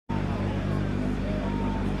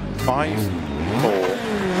5, 4,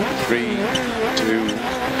 3, 2,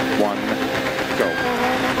 1, go.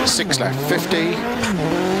 6 left, 50,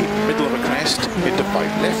 keep middle of a crest, into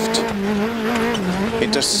 5 left,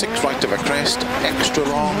 into 6 right of a crest, extra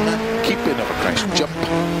long, keep in of a crest, jump.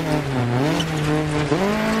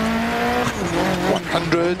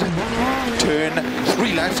 100, turn,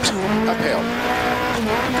 3 left, uphill.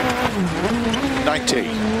 90,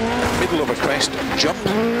 middle of a crest, jump,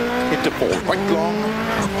 into 4 right long.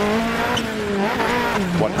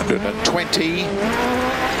 120,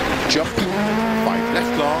 jump, 5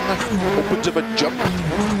 left long, opens of a jump.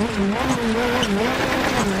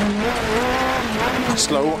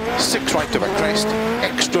 Slow, 6 right of a crest,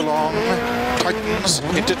 extra long, tightens,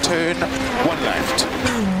 into turn, 1 left.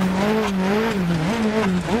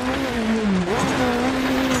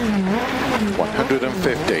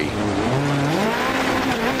 150.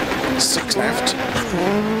 6 left.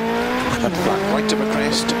 And flat right of a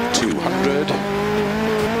crest, 200.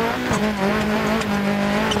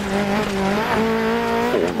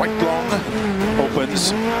 4 right long,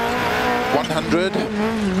 opens, 100.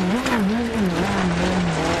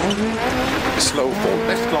 Slow 4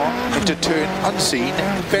 left long, into turn unseen,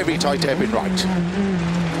 very tight ebb in right.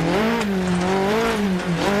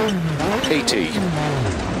 80.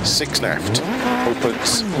 6 left,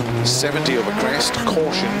 opens, 70 over crest,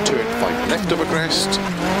 caution, turn 5 left over crest,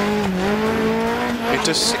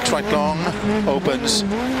 into 6 right long, opens,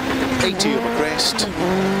 80 over crest,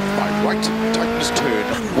 5 right, tightens turn,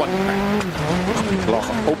 1 left,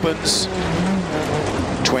 long opens,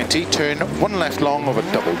 20, turn 1 left long over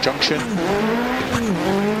double junction,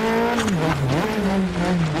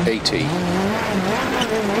 80,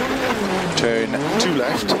 turn 2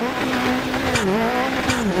 left,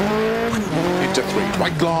 into 3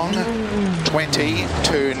 right long, 20,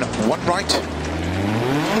 turn 1 right,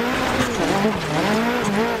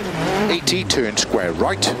 80, turn square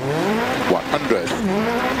right, 100,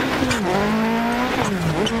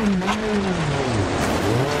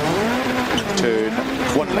 turn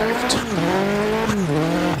 1 left,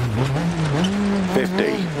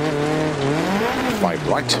 50, 5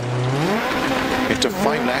 right, into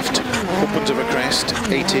 5 left, opens of a crest,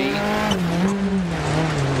 80,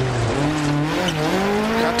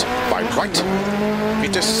 cut, 5 right,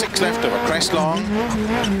 into 6 left of a crest long,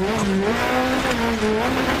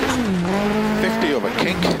 50 over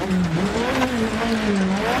kink,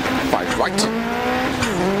 5 right,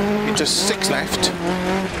 into 6 left,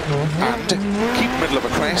 and keep middle of a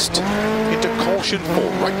crest, into caution,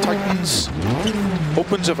 4 right tightens,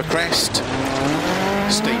 opens of a crest,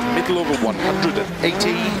 stay middle over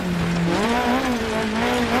 180,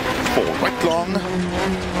 4 right long,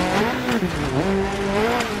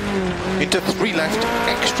 into 3 left,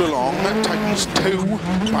 extra long, tightens 2,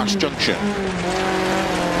 past junction.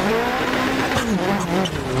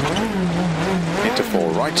 Into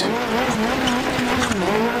 4 right,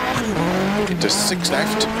 into 6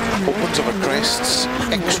 left, opens of a crests,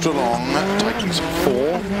 extra long, tightens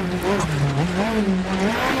 4,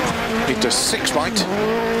 into 6 right,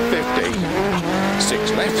 50,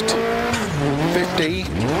 6 left, 50,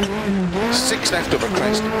 6 left over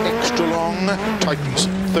crest, extra long, tightens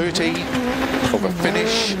 30, over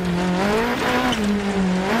finish,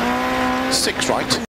 6 right,